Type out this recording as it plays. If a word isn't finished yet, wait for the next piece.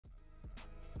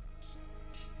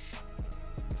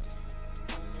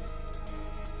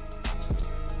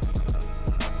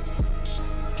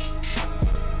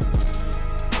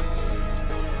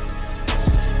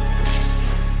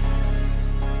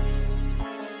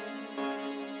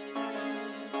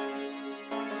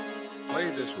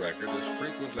this record as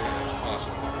frequently as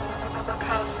possible.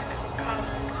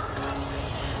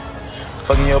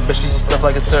 Fucking your bitch, she see stuff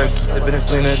like a turkey. Sipping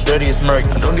and lean, it's dirty, it's murky.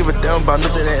 I don't give a damn about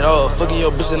nothing at all. Fucking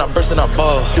your bitch and I burst and I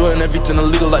ball. Doing everything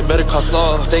illegal like Better Call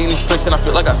Saul. Taking these places and I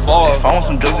feel like I fall. If I want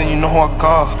some drugs, then you know who I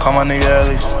call. Call my nigga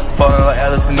Alice. Falling like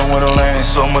Alice in the Wonderland.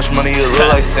 So much money, it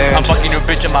look like sand. I'm fucking your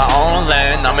bitch in my own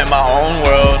land. I'm in my own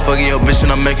world. Fucking your bitch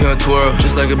and I'm making her twirl.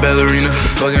 Just like a ballerina.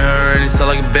 Fucking her and it sound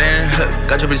like a band.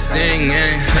 Got your bitch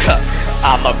singing.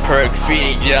 I'm a perk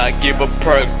feed, yeah, give a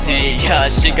perk D, yeah,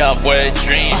 she got wet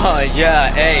dreams.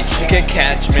 Yeah, ayy, she can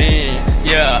catch me.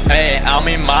 Yeah, ayy, I'm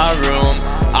in my room.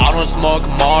 I don't smoke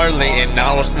Marley and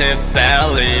I don't sniff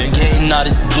Sally. Getting all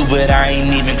this blue, but I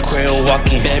ain't even queer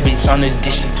walking. Bad bitch on the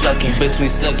dish, she sucking. Between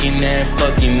sucking and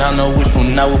fucking, I know which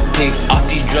one I would pick. Off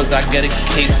these drugs, I got a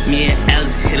kick. Me and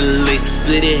Alex hit a lick.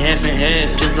 Split it half and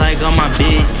half, just like all my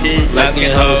bitches.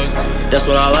 Laskin' hoes, that's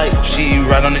what I like. She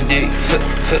right on the dick,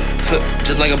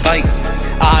 just like a bike.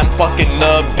 I'm fucking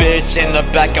the bitch in the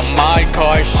back of my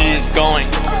car, she's going.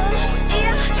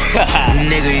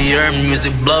 Nigga, your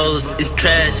music blows, it's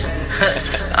trash.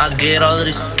 I get all of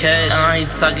this cash, I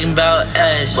ain't talking about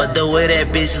ash. But the way that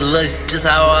bitch looks, just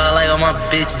how I like all my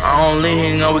bitches. I only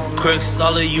hang out with crooks,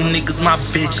 all of you niggas my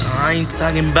bitches. I ain't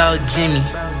talking about Jimmy.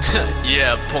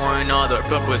 Yeah, pouring all the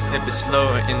purple sipping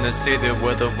slow in the city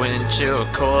where the wind chill,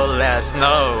 cold as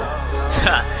snow.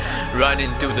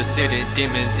 Riding through the city,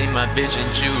 demons in my vision,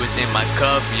 juice in my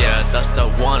cup. Yeah, that's the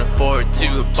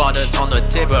 142 bottles on the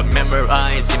table,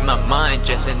 memorized in my mind,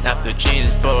 chasing after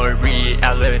jeans, but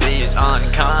reality is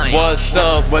unkind. What's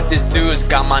up with these dudes?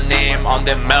 Got my name on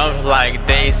their mouth like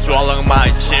they swallow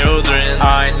my children.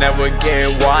 I never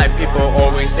get why people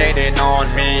always hating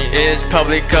on me. It's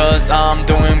probably cause I'm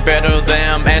doing better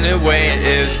than them anyway.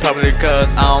 It's probably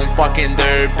cause I'm fucking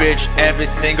their bitch every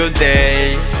single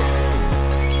day.